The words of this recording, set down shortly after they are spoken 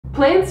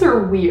Plants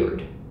are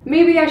weird.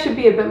 Maybe I should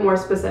be a bit more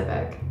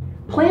specific.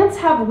 Plants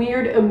have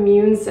weird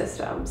immune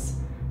systems.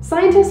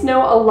 Scientists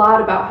know a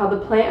lot about how the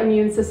plant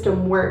immune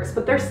system works,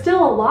 but there's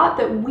still a lot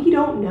that we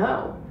don't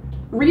know.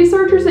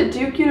 Researchers at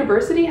Duke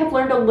University have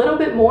learned a little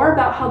bit more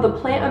about how the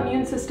plant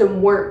immune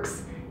system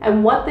works,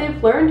 and what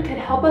they've learned could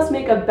help us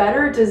make a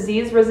better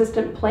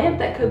disease-resistant plant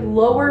that could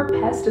lower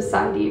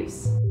pesticide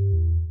use.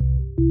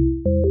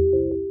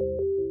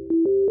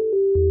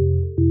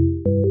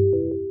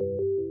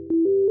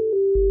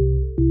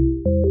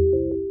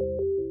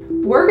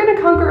 We're going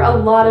to conquer a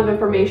lot of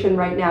information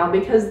right now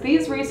because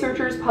these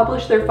researchers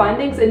published their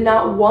findings in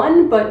not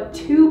one, but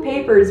 2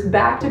 papers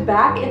back to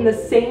back in the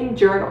same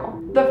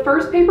journal. The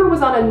first paper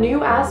was on a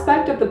new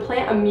aspect of the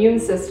plant immune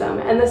system,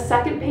 and the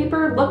second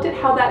paper looked at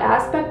how that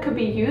aspect could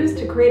be used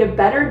to create a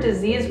better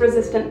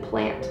disease-resistant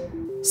plant.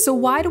 So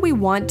why do we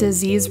want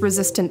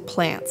disease-resistant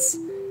plants?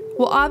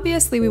 Well,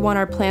 obviously we want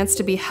our plants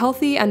to be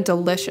healthy and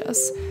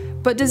delicious,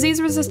 but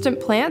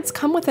disease-resistant plants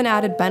come with an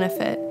added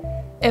benefit.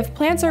 If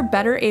plants are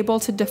better able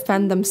to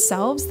defend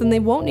themselves, then they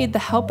won't need the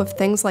help of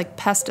things like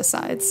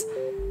pesticides.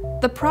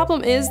 The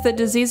problem is that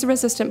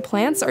disease-resistant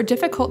plants are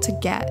difficult to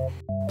get.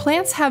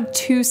 Plants have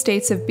 2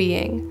 states of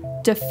being,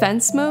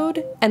 defense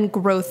mode and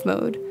growth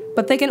mode,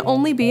 but they can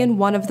only be in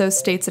one of those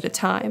states at a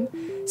time.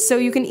 So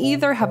you can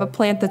either have a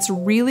plant that's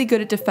really good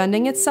at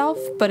defending itself,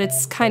 but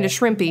it's kind of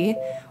shrimpy,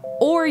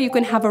 or you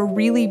can have a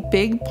really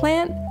big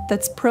plant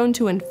that's prone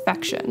to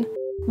infection.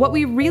 What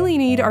we really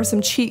need are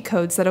some cheat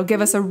codes that'll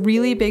give us a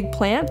really big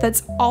plant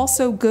that's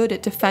also good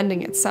at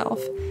defending itself.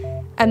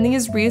 And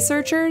these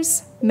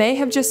researchers may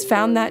have just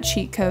found that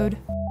cheat code.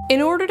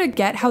 In order to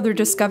get how their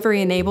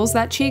discovery enables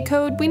that cheat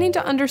code, we need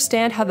to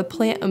understand how the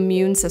plant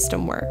immune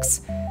system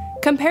works.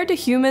 Compared to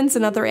humans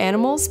and other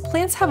animals,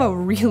 plants have a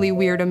really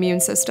weird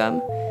immune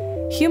system.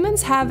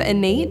 Humans have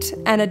innate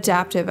and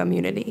adaptive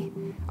immunity.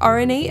 Our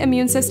innate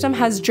immune system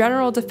has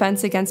general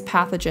defense against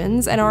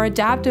pathogens, and our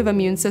adaptive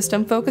immune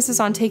system focuses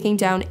on taking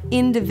down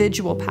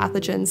individual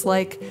pathogens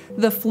like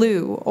the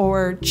flu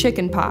or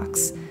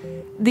chickenpox.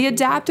 The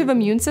adaptive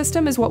immune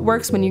system is what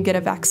works when you get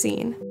a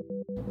vaccine.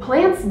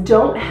 Plants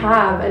don't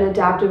have an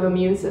adaptive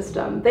immune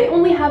system, they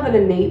only have an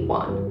innate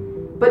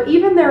one. But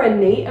even their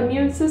innate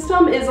immune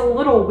system is a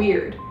little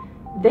weird.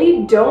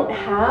 They don't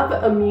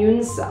have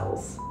immune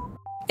cells.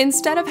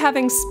 Instead of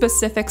having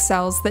specific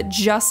cells that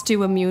just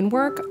do immune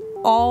work,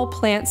 all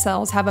plant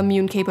cells have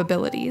immune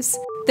capabilities.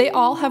 They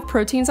all have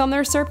proteins on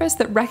their surface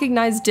that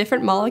recognize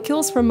different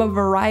molecules from a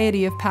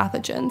variety of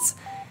pathogens.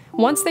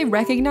 Once they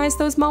recognize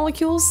those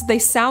molecules, they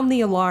sound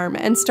the alarm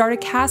and start a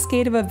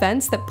cascade of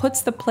events that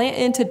puts the plant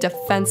into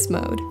defense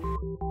mode.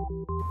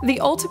 The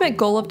ultimate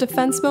goal of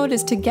defense mode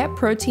is to get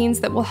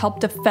proteins that will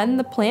help defend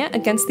the plant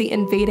against the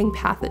invading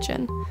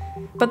pathogen.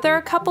 But there are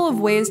a couple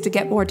of ways to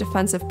get more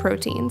defensive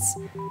proteins.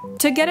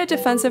 To get a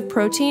defensive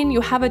protein,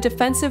 you have a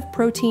defensive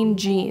protein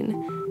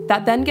gene.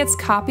 That then gets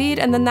copied,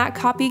 and then that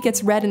copy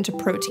gets read into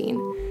protein.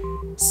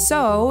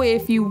 So,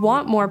 if you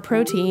want more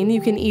protein, you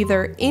can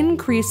either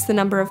increase the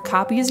number of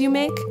copies you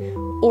make,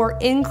 or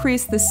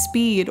increase the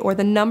speed or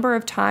the number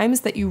of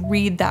times that you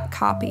read that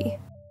copy.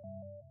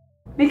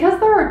 Because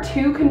there are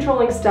 2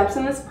 controlling steps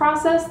in this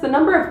process, the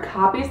number of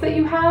copies that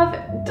you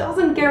have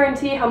doesn't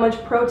guarantee how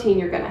much protein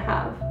you're going to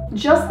have.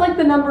 Just like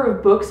the number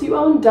of books you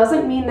own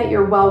doesn't mean that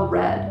you're well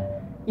read.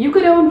 You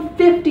could own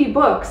 50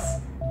 books,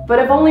 but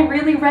have only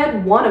really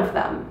read 1 of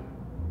them.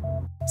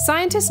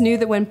 Scientists knew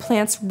that when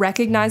plants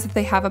recognize that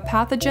they have a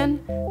pathogen,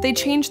 they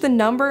change the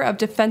number of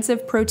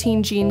defensive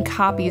protein gene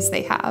copies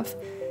they have.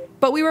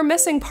 But we were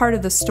missing part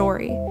of the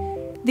story.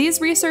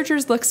 These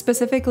researchers looked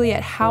specifically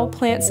at how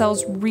plant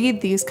cells read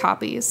these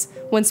copies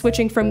when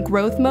switching from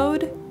growth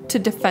mode to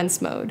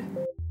defense mode.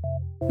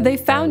 They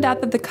found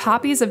out that the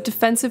copies of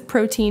defensive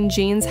protein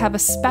genes have a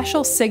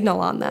special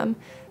signal on them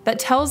that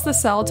tells the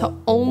cell to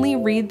only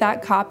read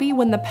that copy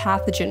when the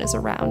pathogen is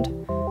around.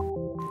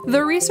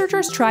 The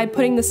researchers tried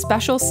putting the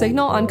special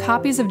signal on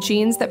copies of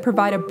genes that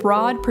provide a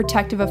broad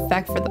protective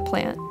effect for the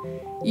plant.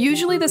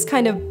 Usually this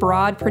kind of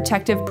broad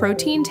protective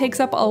protein takes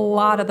up a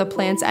lot of the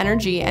plant's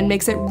energy and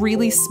makes it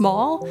really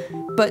small,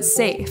 but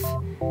safe.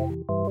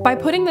 By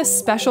putting this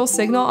special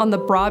signal on the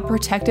broad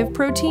protective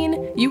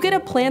protein, you get a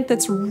plant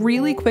that's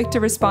really quick to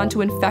respond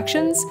to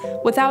infections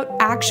without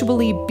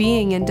actually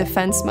being in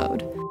defense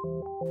mode.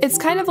 It's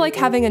kind of like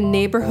having a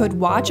neighborhood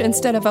watch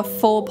instead of a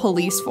full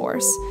police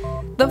force.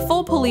 The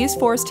full police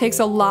force takes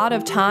a lot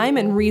of time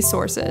and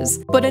resources,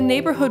 but a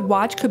neighborhood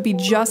watch could be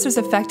just as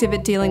effective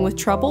at dealing with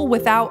trouble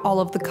without all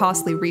of the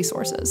costly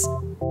resources.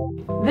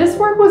 This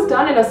work was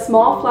done in a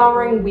small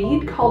flowering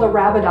weed called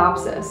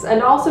Arabidopsis,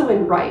 and also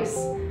in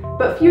rice.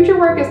 But future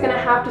work is going to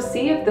have to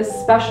see if this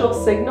special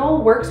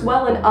signal works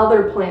well in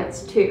other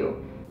plants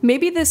too.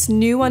 Maybe this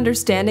new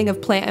understanding of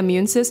plant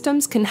immune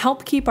systems can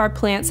help keep our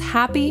plants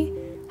happy,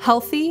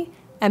 healthy,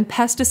 and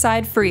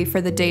pesticide-free for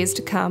the days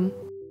to come.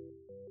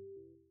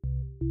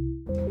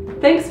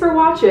 Thanks for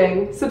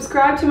watching.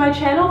 Subscribe to my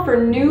channel for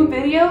new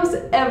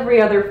videos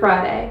every other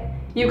Friday.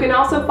 You can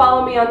also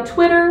follow me on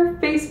Twitter,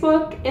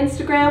 Facebook,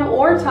 Instagram,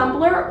 or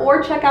Tumblr,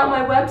 or check out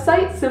my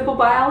website,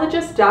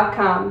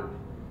 SimpleBiologist.com.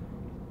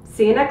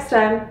 See you next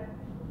time.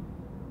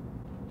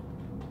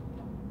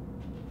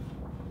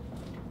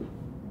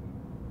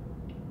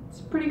 It's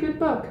a pretty good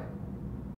book.